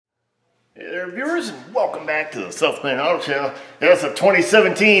Hey there, viewers, and welcome back to the Self-Made Auto Channel. That's a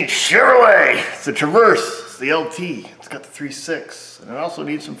 2017 Chevrolet. It's a Traverse. It's the LT. It's got the 3.6, and it also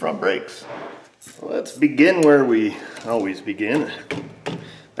needs some front brakes. Well, let's begin where we always begin.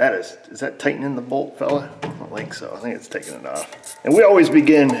 That is that tightening the bolt, fella? I don't think so. I think it's taking it off. And we always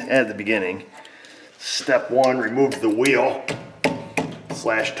begin at the beginning. Step one, remove the wheel /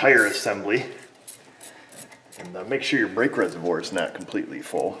 tire assembly. And make sure your brake reservoir is not completely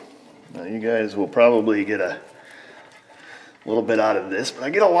full. Now you guys will probably get a little bit out of this, but I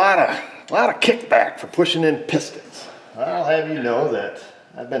get a lot of kickback for pushing in pistons. I'll have you know that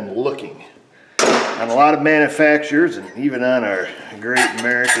I've been looking on a lot of manufacturers and even on our great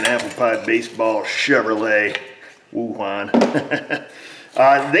American apple pie baseball Chevrolet Wuhan.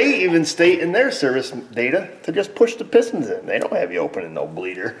 They even state in their service data to just push the pistons in. They don't have you opening no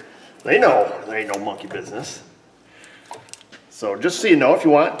bleeder. They know there ain't no monkey business. So just so you know, if you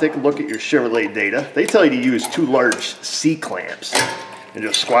want, take a look at your Chevrolet data. They tell you to use 2 large C-clamps and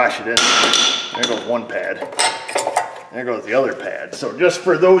just squash it in. There goes one pad. There goes the other pad. So just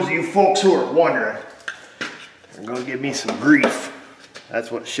for those of you folks who are wondering, they're going to give me some grief.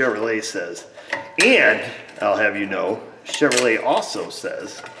 That's what Chevrolet says. And I'll have you know, Chevrolet also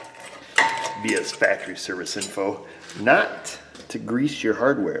says, via its factory service info, not to grease your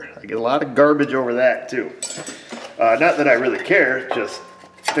hardware. I get a lot of garbage over that too. Not that I really care, just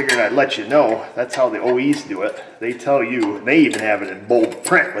figured I'd let you know. That's how the OEs do it. They tell you, they even have it in bold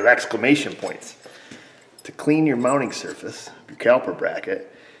print with exclamation points, to clean your mounting surface, your caliper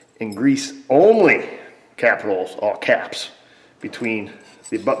bracket, and grease only, capitals, all caps, between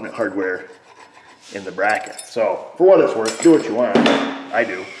the abutment hardware and the bracket. So, for what it's worth, do what you want. I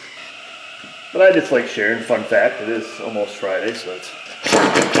do. But I just like sharing. Fun fact, it is almost Friday, so it's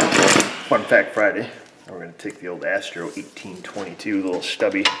Fun Fact Friday. We're going to take the old Astro 1822, little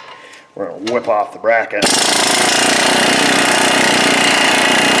stubby. We're going to whip off the bracket.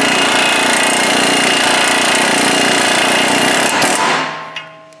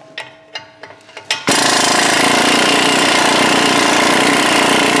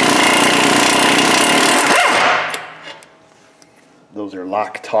 Those are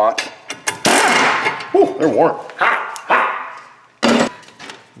lock taut. Whew, they're warm.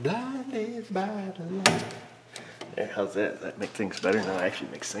 Blinded by the light. Yeah, how's that? Does that make things better? No, it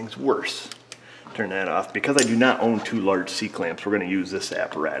actually makes things worse. Turn that off. Because I do not own 2 large C-clamps, we're going to use this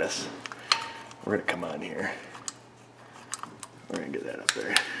apparatus. We're going to come on here. We're going to get that up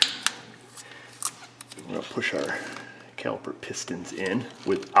there. We're going to push our caliper pistons in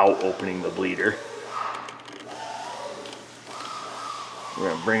without opening the bleeder. We're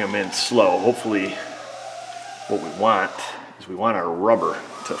going to bring them in slow. Hopefully, what we want is we want our rubber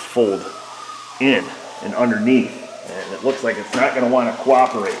to fold in and underneath, and it looks like it's not going to want to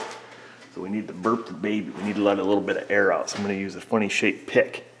cooperate. So we need to burp the baby. We need to let a little bit of air out. So I'm going to use a funny shaped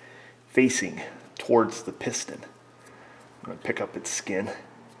pick facing towards the piston. I'm going to pick up its skin,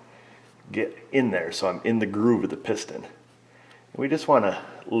 get in there so I'm in the groove of the piston. And we just want to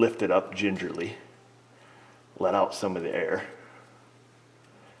lift it up gingerly, let out some of the air,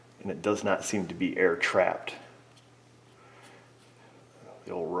 and it does not seem to be air trapped.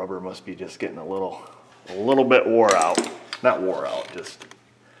 The old rubber must be just getting a little bit wore out. Not wore out, just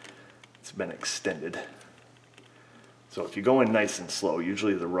it's been extended. So if you go in nice and slow,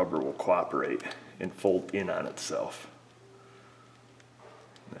 usually the rubber will cooperate and fold in on itself.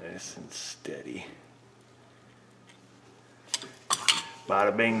 Nice and steady.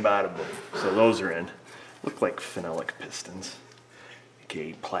 Bada bing, bada boom. So those are in. Look like phenolic pistons,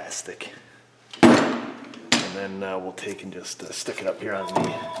 aka plastic. And then we'll take and just stick it up here on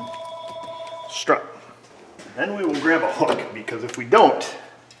the strut. Then we will grab a hook, because if we don't,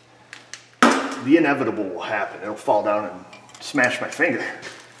 the inevitable will happen. It'll fall down and smash my finger.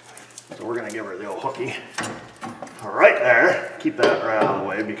 So we're going to give her the old hooky. Right there. Keep that right out of the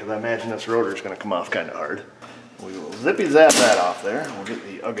way, because I imagine this rotor is going to come off kind of hard. We will zippy zap that off there. We'll get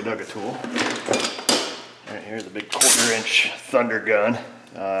the Ugga Dugga tool. Right here's a big 1/4-inch Thunder gun.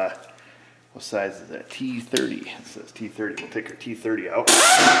 What size is that? T30. It says T30. We'll take our T30 out.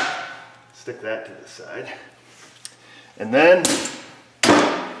 Stick that to the side. And then,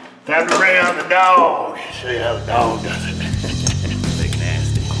 time to bring out the dog. Show you how the dog does it. Big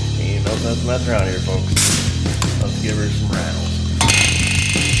nasty. Ain't nothing else messing around here, folks. Let's give her some rattles.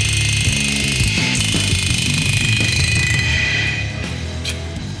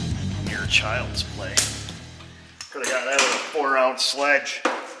 Mere child's play. Could have got that with a 4-ounce sledge.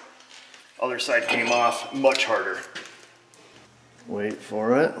 Other side came off much harder. Wait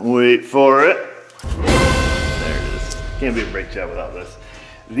for it, wait for it. There it is. Can't be a brake job without this.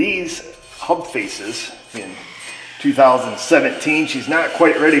 These hub faces in 2017. She's not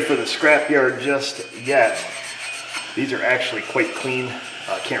quite ready for the scrapyard just yet. These are actually quite clean.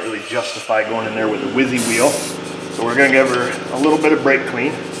 Can't really justify going in there with a whizzy wheel. So we're gonna give her a little bit of brake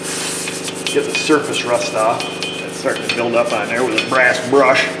clean. Get the surface rust off. It's starting to build up on there with a brass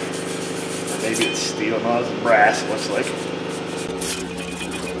brush. Maybe it's steel, no, it's brass, it looks like.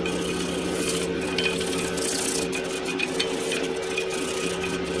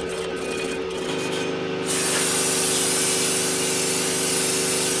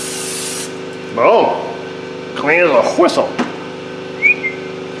 Boom! Clean as a whistle.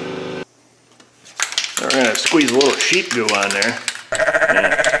 We're gonna squeeze a little sheep goo on there.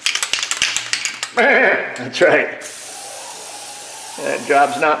 That's right. That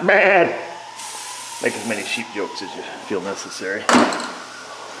job's not bad. Make as many sheep jokes as you feel necessary.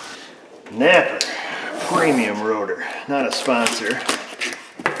 Napper Premium Rotor, not a sponsor.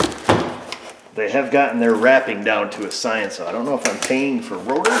 They have gotten their wrapping down to a science, so I don't know if I'm paying for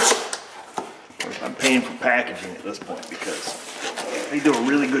rotors or if I'm paying for packaging at this point, because they do a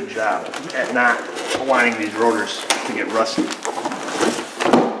really good job at not wanting these rotors to get rusty.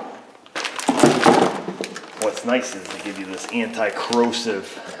 What's nice is they give you this anti-corrosive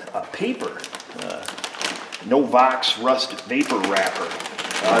paper, no Vox rust vapor wrapper.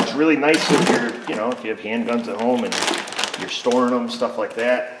 It's really nice if you're, if you have handguns at home and you're storing them, stuff like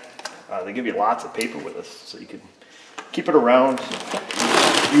that. They give you lots of paper with this, so you can keep it around,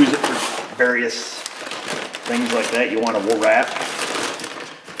 use it for various things like that. You want a wool wrap.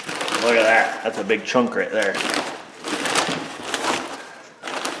 Look at that. That's a big chunk right there.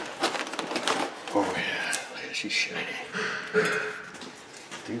 Oh yeah, look at, she's shiny.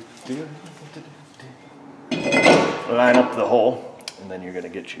 Line up the hole, and then you're going to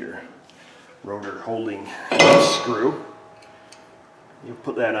get your rotor holding screw. You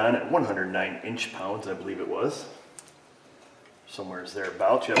put that on at 109 inch-pounds, I believe it was. Somewhere's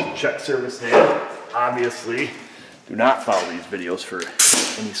thereabouts. You have to check service data. Obviously, do not follow these videos for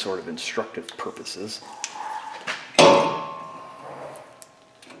any sort of instructive purposes.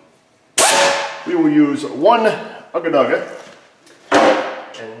 We will use one ugga-dugga.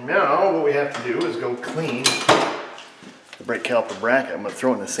 And now what we have to do is go clean the brake caliper bracket. I'm going to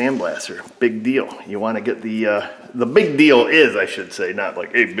throw in the sandblaster. Big deal. You want to get the big deal is, I should say, not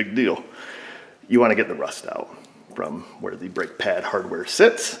like a big deal. You want to get the rust out from where the brake pad hardware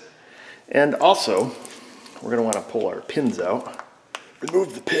sits. And also, we're going to want to pull our pins out.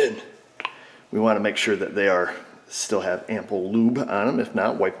 Remove the pin. We want to make sure that they still have ample lube on them. If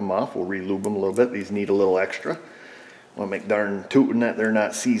not, wipe them off. We'll re-lube them a little bit. These need a little extra. Want to make darn tootin' that they're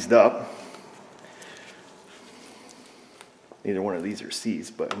not seized up. Neither one of these are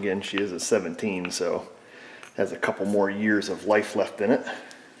seized, but again, she is a 17, so has a couple more years of life left in it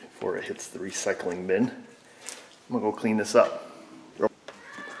before it hits the recycling bin. I'm gonna go clean this up.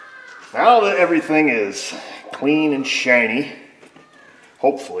 Now that everything is clean and shiny,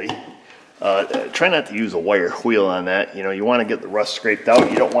 hopefully, try not to use a wire wheel on that. You want to get the rust scraped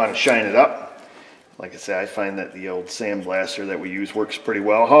out. You don't want to shine it up. Like I said, I find that the old sandblaster that we use works pretty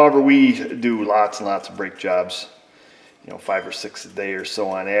well. However, we do lots and lots of brake jobs. 5 or 6 a day or so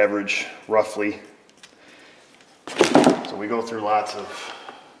on average, roughly. So we go through lots of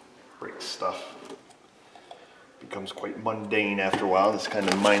brake stuff. Becomes quite mundane after a while. It's kind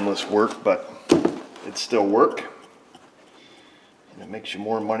of mindless work, but it's still work. And it makes you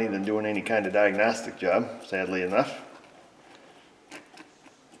more money than doing any kind of diagnostic job, sadly enough.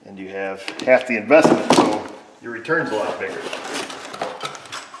 And you have half the investment, so your return's a lot bigger.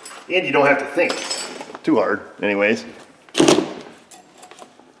 And you don't have to think too hard, anyways.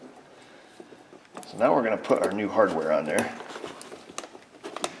 So now we're going to put our new hardware on there.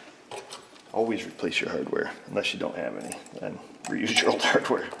 Always replace your hardware, unless you don't have any, then reuse your old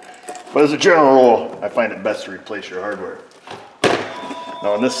hardware. But as a general rule, I find it best to replace your hardware.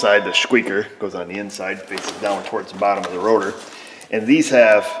 Now on this side, the squeaker goes on the inside, faces down towards the bottom of the rotor. And these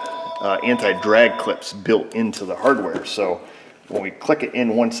have anti-drag clips built into the hardware. So when we click it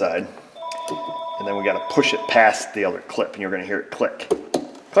in one side, and then we got to push it past the other clip, and you're going to hear it click,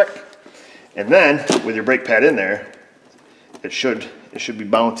 click. And then with your brake pad in there, it should be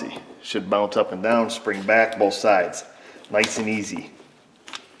bouncy. It should bounce up and down, spring back both sides, nice and easy.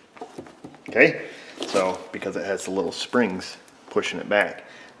 Okay, so because it has the little springs pushing it back,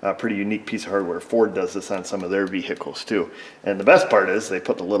 pretty unique piece of hardware. Ford does this on some of their vehicles too. And the best part is they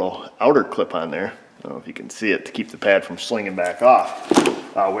put the little outer clip on there. I don't know if you can see it, to keep the pad from slinging back off,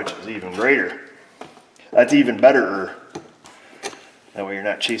 which is even greater. That's even better. That way you're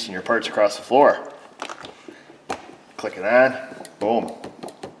not chasing your parts across the floor. Click it on, boom.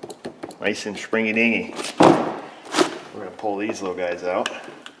 nice and springy dingy. We're gonna pull these little guys out.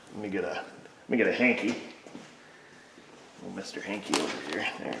 Let me get a hanky. Oh, Mr. Hanky over here.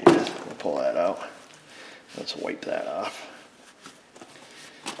 There he is. We'll pull that out. Let's wipe that off.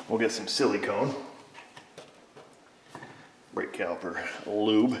 We'll get some silicone. Brake caliper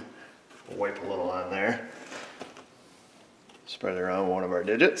lube. We'll wipe a little on there. Spread it around one of our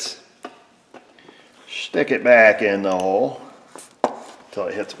digits. Stick it back in the hole until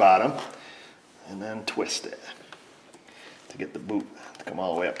it hits bottom. And then twist it to get the boot to come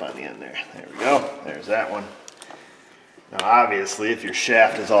all the way up on the end there. There we go. There's that one. Now obviously if your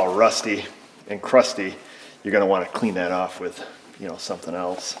shaft is all rusty and crusty, you're going to want to clean that off with, you know, something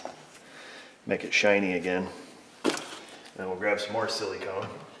else. Make it shiny again. And we'll grab some more silicone.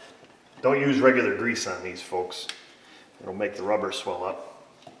 Don't use regular grease on these, folks. It'll make the rubber swell up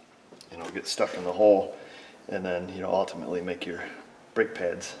and it'll get stuck in the hole, and then, you know, ultimately make your brake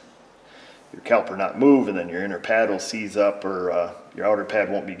pads, your caliper not move, and then your inner pad will seize up, or your outer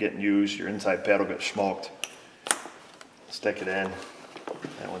pad won't be getting used, your inside pad will get smoked. Stick it in,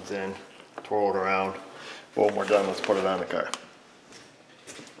 that one's in, twirl it around. Boom, we're done, let's put it on the car.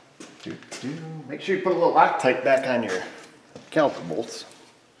 Make sure you put a little Loctite back on your caliper bolts.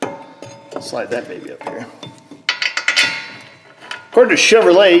 Slide that baby up here. According to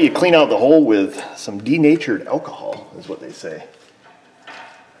Chevrolet, you clean out the hole with some denatured alcohol, is what they say.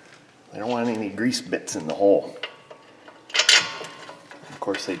 They don't want any grease bits in the hole. Of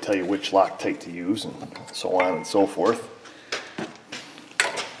course, they tell you which Loctite to use and so on and so forth.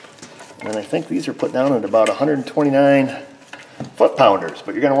 And I think these are put down at about 129 foot-pounders,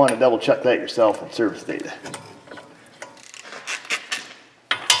 but you're going to want to double check that yourself in service data.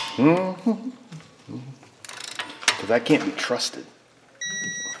 Because that can't be trusted.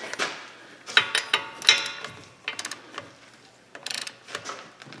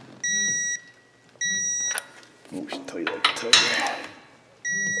 Oh, we should tell you like to tell you.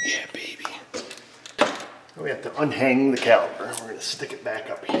 Yeah, baby. We have to unhang the caliper. We're going to stick it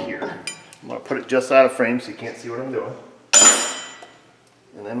back up here. I'm going to put it just out of frame so you can't see what I'm doing.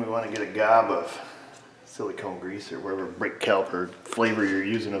 And then we want to get a gob of silicone grease or whatever brake caliper flavor you're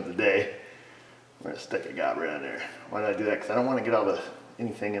using of the day. We're going to stick a gob right on there. Why did I do that? Because I don't want to get all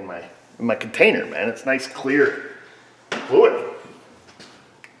anything in my container, man. It's nice clear fluid.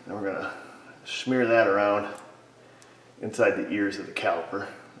 And we're going to smear that around inside the ears of the caliper.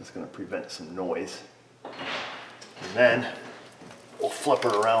 That's going to prevent some noise. And then we'll flip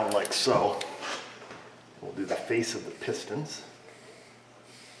her around like so. We'll do the face of the pistons.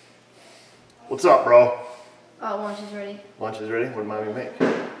 What's up, bro? Lunch is ready. Lunch is ready? What did Mommy make?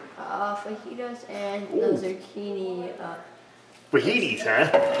 Fajitas and the zucchini. Fajitas,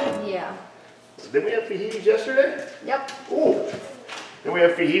 huh? Yeah. Did we have fajitas yesterday? Yep. Ooh. Did we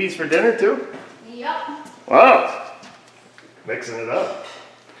have fajitas for dinner too? Yep. Wow. Mixing it up.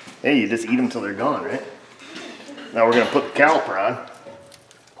 Hey, you just eat them till they're gone, right? Now we're going to put the caliper on.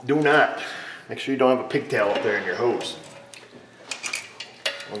 Do not. Make sure you don't have a pigtail up there in your hose.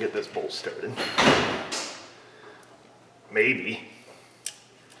 We'll get this bolt started. Maybe.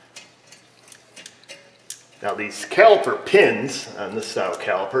 Now these caliper pins on this style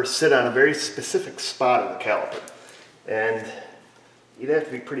caliper sit on a very specific spot of the caliper. And you'd have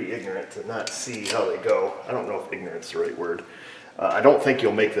to be pretty ignorant to not see how they go. I don't know if ignorant's the right word. I don't think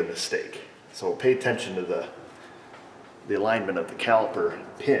you'll make the mistake. So pay attention to the alignment of the caliper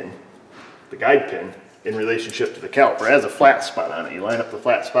pin, the guide pin, in relationship to the caliper. It has a flat spot on it. You line up the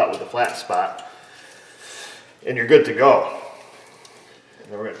flat spot with the flat spot, and you're good to go.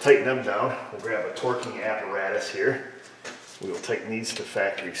 And then we're going to tighten them down. We'll grab a torquing apparatus here. We will tighten these to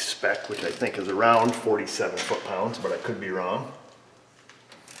factory spec, which I think is around 47 foot-pounds, but I could be wrong.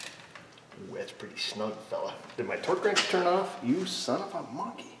 Ooh, that's pretty snug, fella. Did my torque wrench turn off? You son of a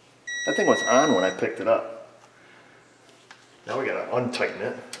monkey. That thing was on when I picked it up. Now we got to untighten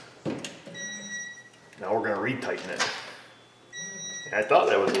it. Now we're going to retighten it. I thought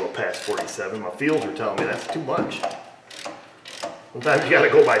that was a little past 47. My feels were telling me that's too much. Sometimes you got to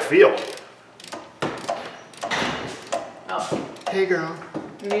go by feel. Oh. Hey, girl.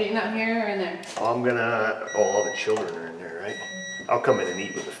 You're eating out here or in there? All the children are in there, right? I'll come in and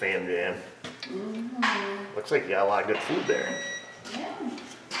eat with the fam jam. Mm-hmm. Looks like you got a lot of good food there. Yeah.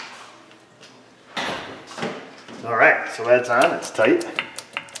 All right, so that's on. It's tight.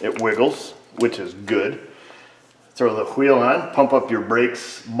 It wiggles, which is good. Throw the wheel on, pump up your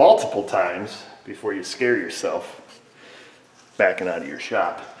brakes multiple times before you scare yourself backing out of your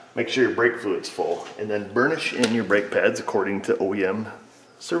shop. Make sure your brake fluid's full, and then burnish in your brake pads according to OEM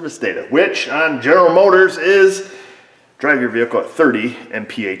service data, which on General Motors is Drive your vehicle at 30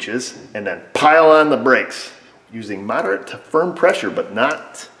 mphs and then pile on the brakes using moderate to firm pressure, but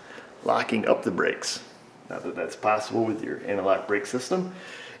not locking up the brakes. Not that that's possible with your anti-lock brake system.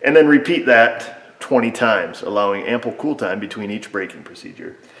 And then repeat that 20 times, allowing ample cool time between each braking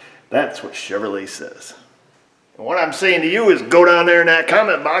procedure. That's what Chevrolet says. And what I'm saying to you is go down there in that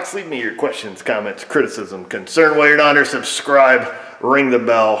comment box, leave me your questions, comments, criticism, concern. While you're down there, subscribe, ring the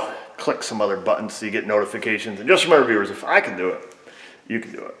bell, click some other buttons so you get notifications. And just remember, viewers, if I can do it, you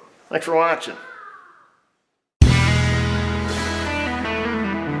can do it. Thanks for watching.